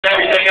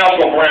else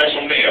will branch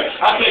from there.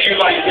 I'll tell you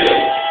like this.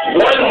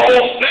 One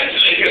whole section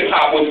of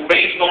hip-hop was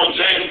based on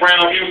James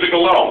Brown music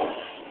alone.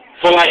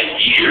 For like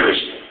years.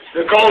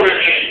 The golden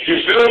age,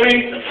 you feel me?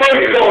 The first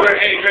golden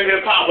age in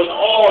hip-hop was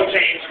all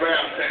James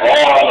Brown.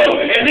 All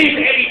of it. At least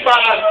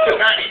 85 to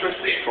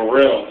 90%. For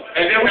real.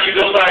 And then when you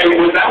decide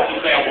without the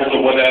samples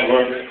or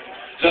whatever,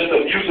 just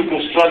the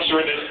musical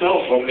structure in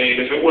itself, I mean,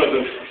 if it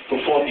wasn't for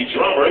funky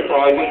drummer, it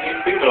probably wouldn't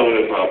even be no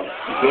hip-hop.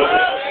 You feel me?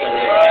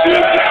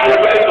 It's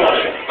based on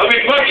it. I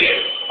mean, look it.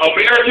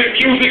 American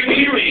music,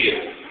 period,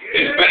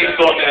 is based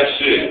on that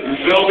shit. You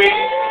feel me?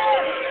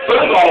 So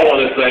that's all I want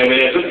to say,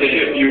 man. Just to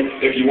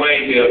if you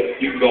ain't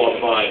here, you can go and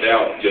find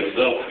out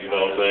yourself, you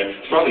know what I'm saying?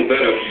 It's probably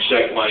better if you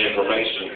check my information.